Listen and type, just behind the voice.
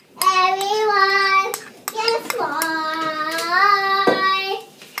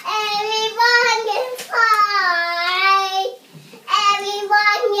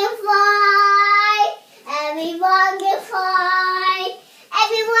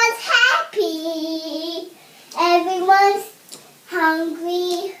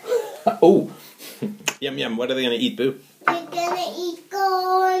hungry. Oh, yum yum. What are they gonna eat, Boo? They're gonna eat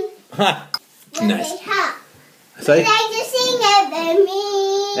corn. Ha! Nice. Say, like to sing it with me.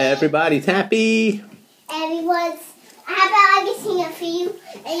 Everybody's happy. Everyone's. How about I can sing it for you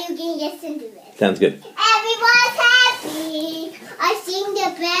and you can listen to it? Sounds good. Everyone's happy. I sing the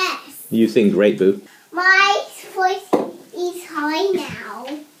best. You sing great, Boo. My voice is high now.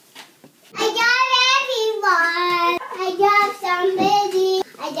 I love everyone. I love somebody.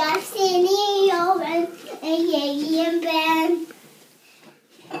 I love Cindy, Owen, and Yagi and Ben.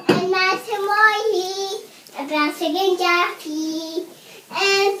 And Master Molly, and Pastor and Jackie,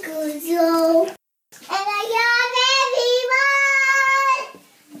 and Kuzo. And I love everyone.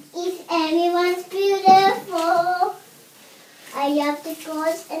 Is everyone's beautiful? I love the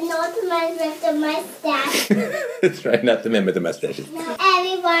girls and not the man with the mustache. That's right, not the man with the mustaches. No,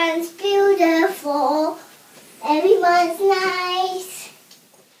 everyone's beautiful. Everyone's nice.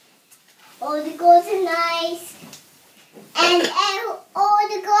 All the girls are nice. And all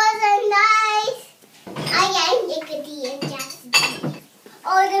the girls are nice. I am Nickety and Jackie.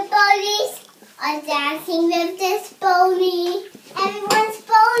 All the ponies are dancing with this pony. Everyone's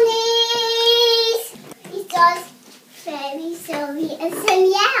ponies. It's just very silly and some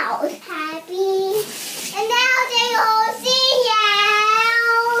yells. Happy. And now they all sing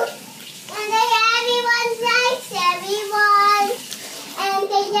out. And then everyone's nice, everyone. And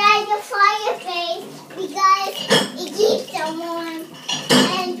they light the fireplace because it keeps them warm.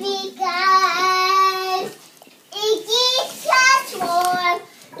 And because it keeps us warm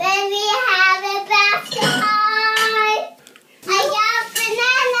when we have a bath time. I love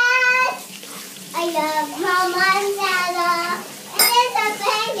bananas. I love Mama and Dada. And there's a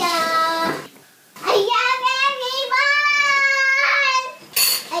panda. I love everyone.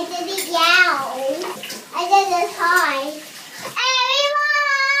 I did it yow. I did it high.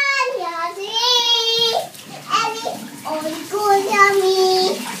 Everyone loves me. All the good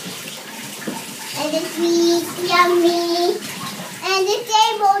yummy. And the sweet yummy. And the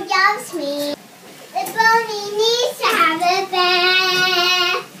table loves me. The pony needs to have a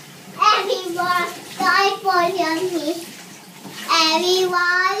bed. Everyone died for yummy.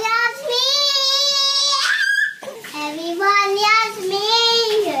 Everyone loves me. Everyone loves me.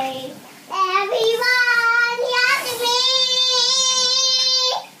 Everyone loves me.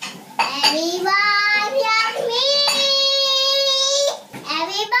 Everyone loves me.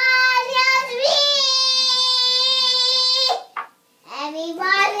 Everyone loves me.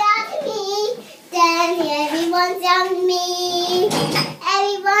 Everyone loves me. Then everyone loves me.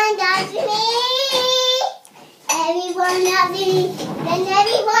 Everyone loves me. Everyone loves me. Then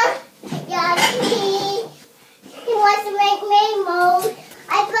everyone loves me.